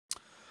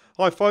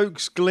Hi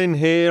folks, Glyn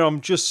here.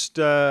 I'm just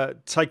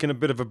taking a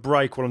bit of a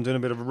break while I'm doing a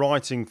bit of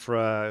writing for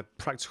a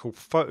practical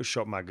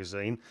Photoshop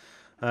magazine.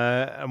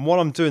 And while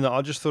I'm doing that,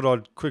 I just thought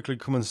I'd quickly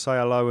come and say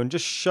hello and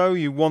just show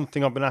you one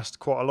thing I've been asked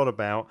quite a lot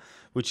about,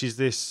 which is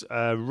this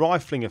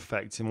rifling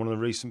effect in one of the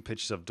recent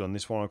pictures I've done.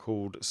 This one I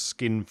called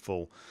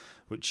Skinful,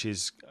 which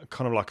is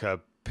kind of like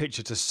a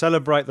picture to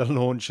celebrate the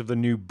launch of the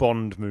new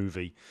Bond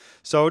movie.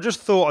 So I just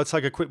thought I'd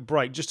take a quick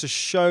break just to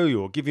show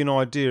you or give you an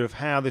idea of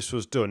how this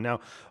was done.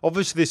 Now,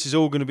 obviously this is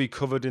all going to be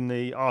covered in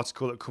the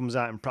article that comes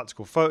out in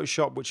Practical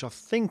Photoshop, which I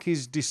think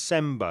is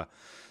December.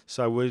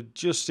 So we're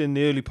just in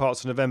the early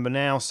parts of November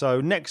now.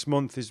 So next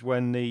month is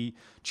when the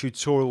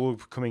tutorial will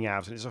be coming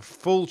out. And it's a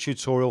full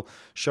tutorial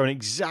showing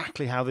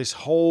exactly how this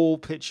whole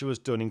picture was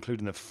done,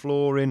 including the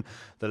flooring,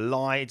 the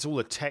lights, all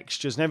the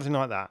textures and everything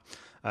like that.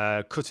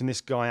 Cutting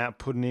this guy out,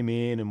 putting him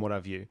in and what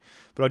have you.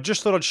 But I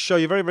just thought I'd show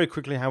you very, very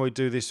quickly how we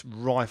do this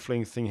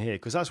rifling thing here,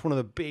 because that's one of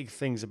the big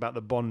things about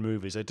the Bond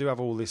movies. They do have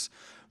all this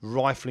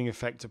rifling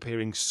effect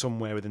appearing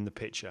somewhere within the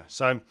picture.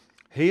 So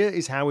here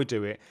is how we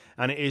do it,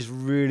 and it is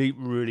really,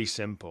 really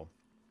simple.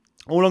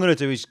 All I'm going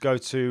to do is go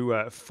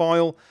to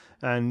File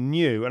and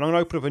New, and I'm going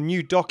to open up a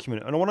new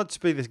document, and I want it to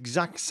be the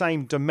exact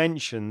same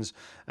dimensions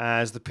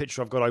as the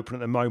picture I've got open at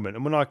the moment.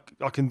 And when I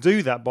can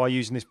do that by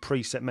using this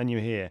preset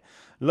menu here.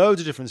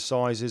 Loads of different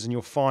sizes, and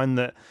you'll find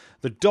that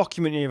the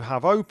document you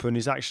have open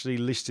is actually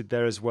listed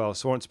there as well.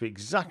 So I want it to be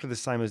exactly the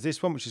same as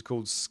this one, which is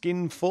called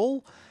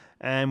Skinful,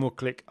 and we'll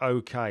click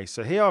OK.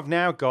 So here I've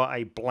now got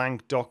a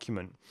blank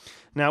document.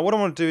 Now what I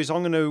want to do is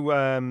I'm going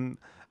to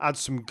add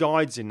some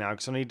guides in now,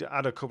 because I need to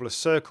add a couple of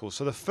circles.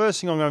 So the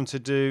first thing I'm going to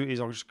do is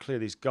I'll just clear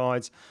these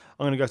guides.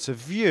 I'm going to go to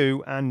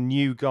View and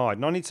New Guide,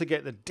 and I need to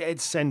get the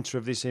dead center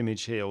of this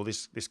image here, or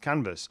this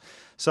canvas.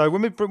 So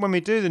when we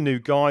do the new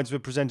guides, we're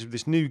presented with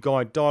this new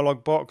guide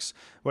dialog box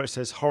where it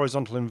says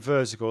horizontal and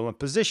vertical, and a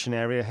position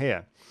area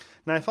here.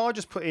 Now if I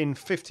just put in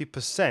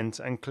 50%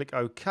 and click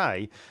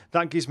OK,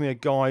 that gives me a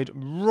guide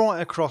right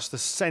across the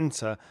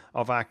center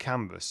of our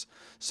canvas.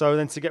 So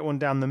then to get one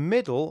down the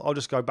middle, I'll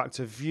just go back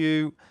to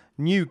View,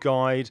 New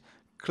Guide,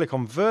 click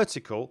on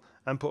Vertical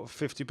and put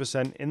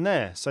 50% in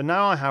there. So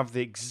now I have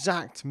the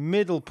exact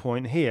middle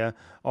point here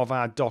of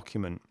our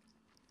document.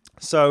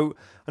 So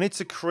I need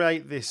to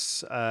create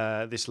this,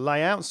 this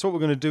layout. So what we're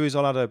going to do is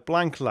I'll add a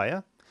blank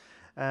layer,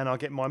 and I'll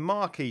get my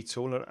marquee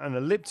tool, an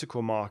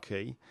elliptical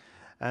marquee,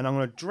 and I'm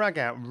going to drag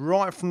out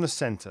right from the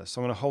center.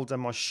 So I'm going to hold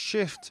down my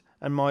Shift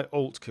and my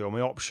Alt key, or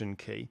my Option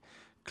key,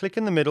 click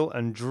in the middle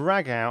and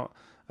drag out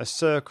a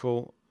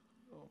circle,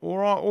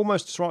 or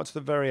almost right to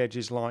the very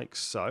edges like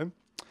so.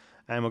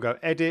 And we'll go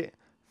Edit,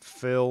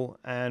 Fill,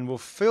 and we'll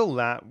fill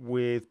that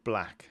with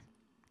black.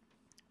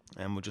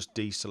 And we'll just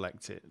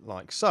deselect it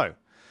like so.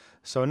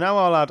 So now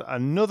I'll add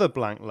another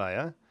blank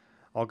layer.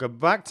 I'll go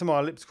back to my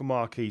elliptical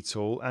marquee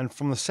tool, and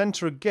from the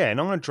center again,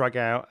 I'm going to drag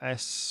out a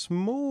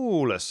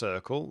smaller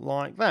circle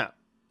like that.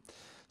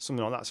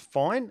 Something like that's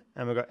fine.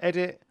 And we'll go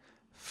Edit,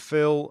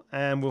 Fill,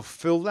 and we'll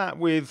fill that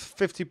with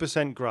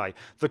 50% grey.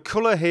 The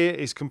colour here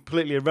is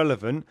completely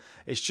irrelevant.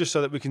 It's just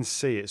so that we can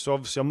see it. So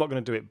obviously I'm not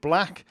going to do it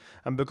black,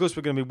 and because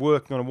we're going to be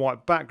working on a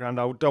white background,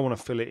 I don't want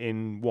to fill it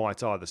in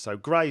white either. So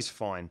grey's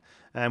fine,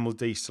 and we'll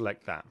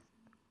deselect that.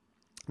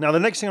 Now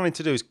the next thing I need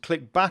to do is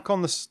click back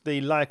on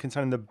the layer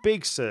containing the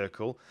big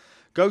circle,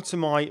 go to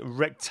my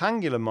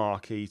rectangular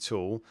marquee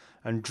tool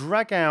and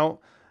drag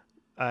out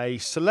a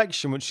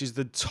selection which is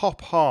the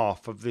top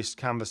half of this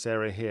canvas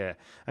area here.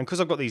 And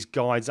because I've got these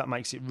guides, that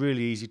makes it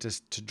really easy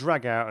to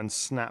drag out and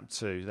snap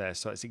to there.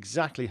 So it's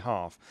exactly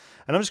half.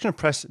 And I'm just going to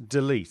press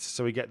Delete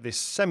so we get this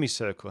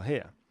semicircle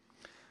here.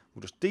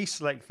 We'll just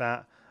deselect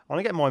that. I'm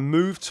going to get my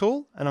Move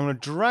tool, and I'm going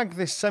to drag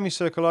this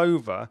semicircle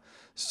over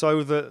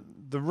so that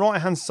the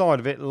right hand side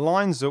of it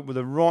lines up with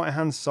the right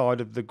hand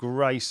side of the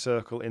grey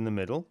circle in the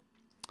middle.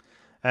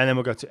 And then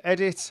we'll go to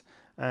Edit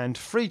and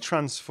Free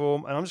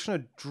Transform, and I'm just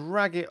going to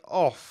drag it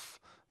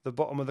off the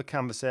bottom of the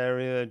canvas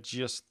area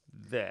just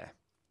there.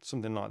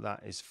 Something like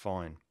that is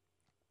fine.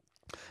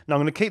 Now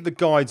I'm going to keep the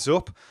guides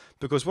up,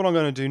 because what I'm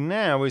going to do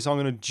now is I'm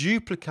going to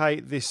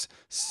duplicate this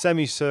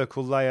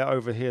semicircle layer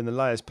over here in the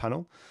Layers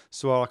panel.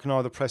 So I can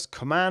either press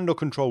Command or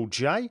Control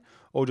J,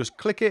 or just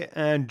click it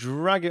and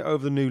drag it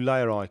over the new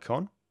layer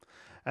icon.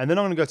 And then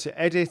I'm going to go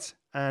to Edit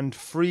and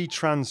Free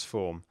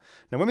Transform.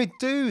 Now when we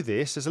do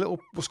this, there's a little,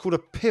 what's called a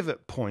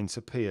pivot point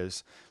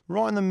appears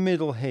right in the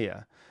middle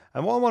here.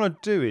 And what I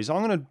want to do is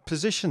I'm going to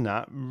position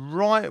that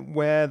right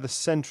where the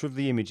center of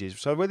the image is.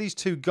 So where these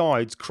two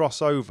guides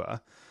cross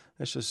over,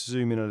 let's just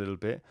zoom in a little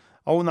bit.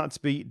 I want that to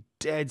be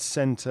dead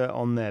center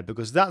on there,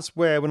 because that's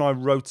where, when I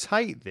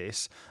rotate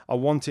this, I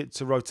want it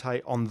to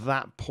rotate on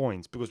that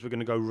point, because we're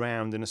going to go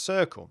round in a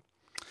circle.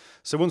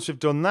 So once we've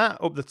done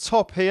that, up the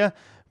top here,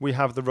 we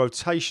have the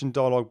rotation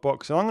dialog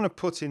box, and I'm going to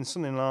put in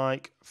something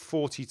like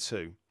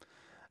 42.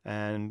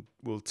 And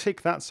we'll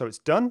tick that so it's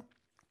done.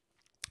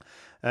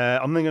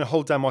 I'm then going to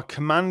hold down my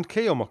Command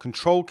key or my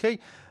Control key,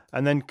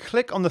 and then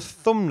click on the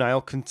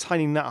thumbnail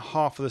containing that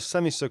half of the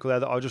semicircle there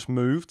that I just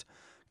moved.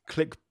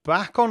 Click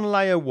back on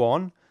layer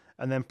 1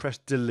 and then press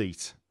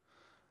Delete.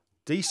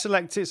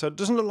 deselect it so it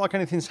doesn't look like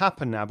anything's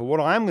happened now, but what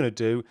I am going to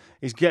do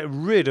is get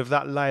rid of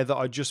that layer that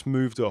I just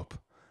moved up.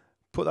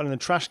 Put that in the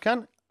trash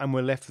can, and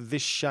we're left with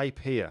this shape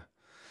here.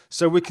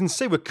 So we can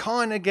see we're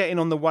kind of getting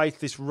on the way to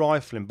this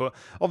rifling, but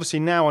obviously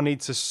now I need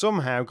to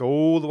somehow go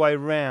all the way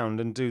around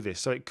and do this.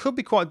 So it could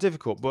be quite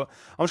difficult, but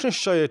I'm just going to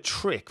show you a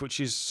trick, which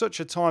is such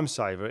a time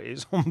saver.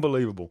 It's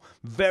unbelievable.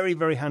 Very,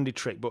 very handy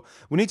trick, but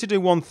we need to do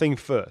one thing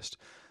first.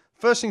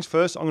 First things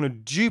first, I'm going to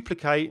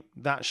duplicate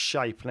that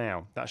shape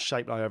now. That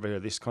shape layer over here,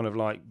 this kind of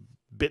like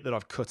bit that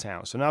I've cut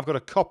out. So now I've got a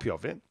copy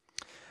of it.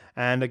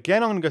 And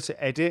again, I'm going to go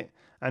to Edit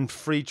and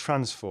Free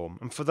Transform.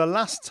 And for the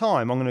last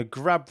time, I'm going to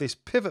grab this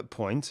pivot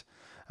point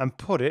and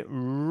put it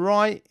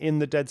right in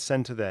the dead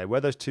center there,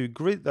 where those two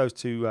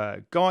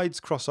guides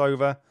cross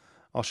over.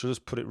 I shall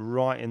just put it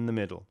right in the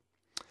middle.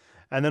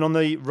 And then on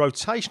the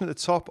rotation at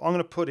the top, I'm going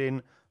to put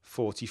in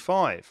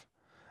 45.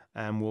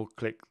 And we'll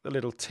click the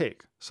little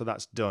tick. So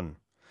that's done.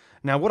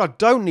 Now, what I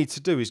don't need to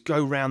do is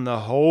go around the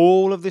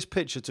whole of this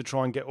picture to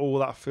try and get all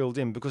that filled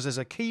in, because there's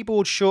a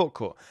keyboard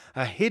shortcut,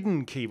 a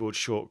hidden keyboard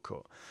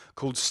shortcut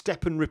called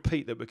Step and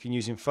Repeat that we can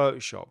use in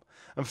Photoshop.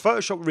 And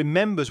Photoshop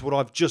remembers what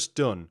I've just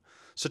done.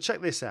 So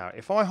check this out.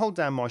 If I hold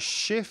down my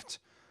Shift,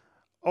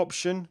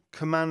 Option,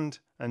 Command,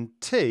 and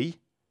T,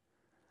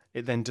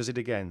 it then does it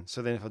again.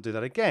 So then if I do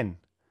that again,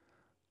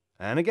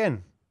 and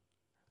again,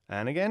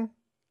 and again,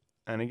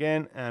 and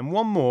again, and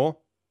one more,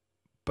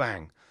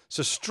 bang.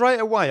 So straight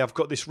away, I've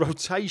got this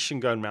rotation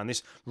going around,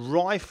 this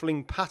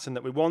rifling pattern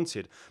that we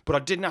wanted, but I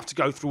didn't have to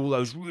go through all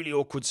those really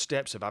awkward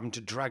steps of having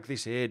to drag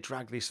this here,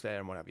 drag this there,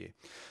 and what have you.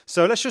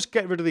 So let's just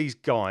get rid of these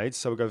guides.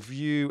 So we'll go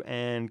View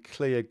and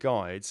Clear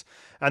Guides.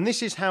 And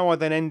this is how I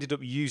then ended up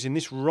using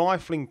this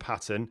rifling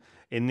pattern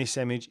in this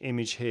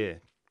image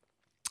here.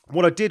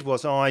 What I did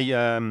was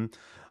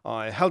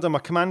I held down my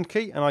Command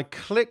key and I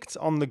clicked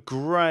on the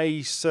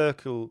grey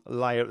circle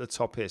layer at the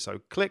top here.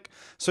 So click,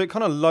 so it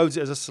kind of loads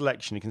it as a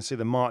selection. You can see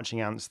the marching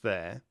ants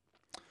there.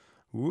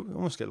 Ooh,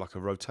 almost get like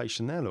a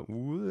rotation there, look.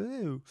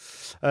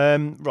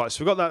 Right,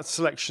 so we've got that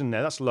selection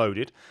there, that's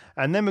loaded.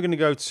 And then we're going to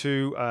go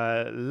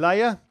to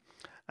Layer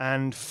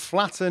and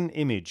Flatten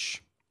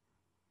Image,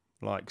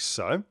 like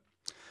so.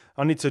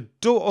 I need to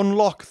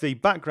unlock the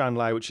background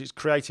layer, which is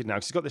created now,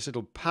 because it's got this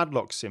little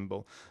padlock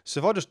symbol.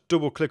 So if I just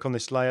double click on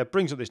this layer, it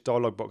brings up this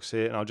dialog box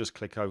here, and I'll just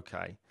click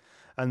OK.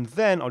 And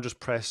then I'll just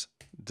press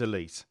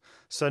Delete.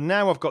 So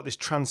now I've got this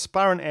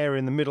transparent area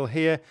in the middle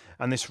here,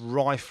 and this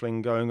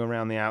rifling going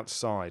around the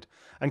outside.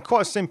 And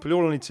quite simply,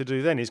 all I need to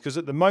do then is, because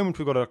at the moment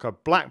we've got like a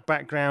black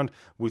background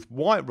with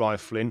white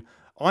rifling,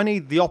 I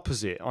need the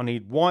opposite. I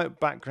need white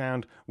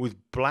background with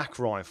black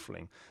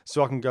rifling.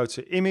 So I can go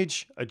to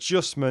Image,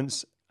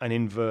 Adjustments, and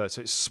invert.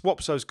 So it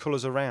swaps those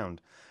colours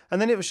around.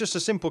 And then it was just a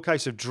simple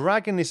case of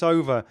dragging this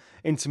over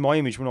into my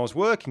image when I was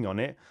working on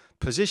it,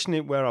 positioning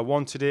it where I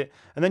wanted it,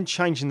 and then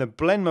changing the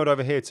blend mode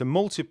over here to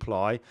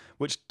multiply,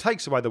 which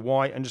takes away the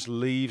white and just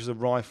leaves the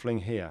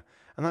rifling here.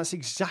 And that's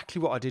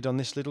exactly what I did on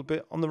this little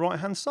bit on the right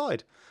hand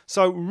side.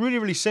 So really,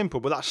 really simple,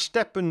 but that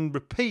step and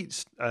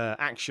repeat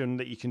action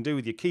that you can do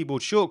with your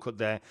keyboard shortcut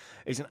there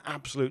is an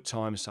absolute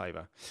time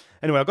saver.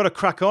 Anyway, I've got to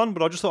crack on,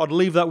 but I just thought I'd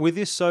leave that with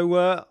you,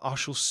 so I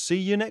shall see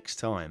you next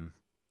time.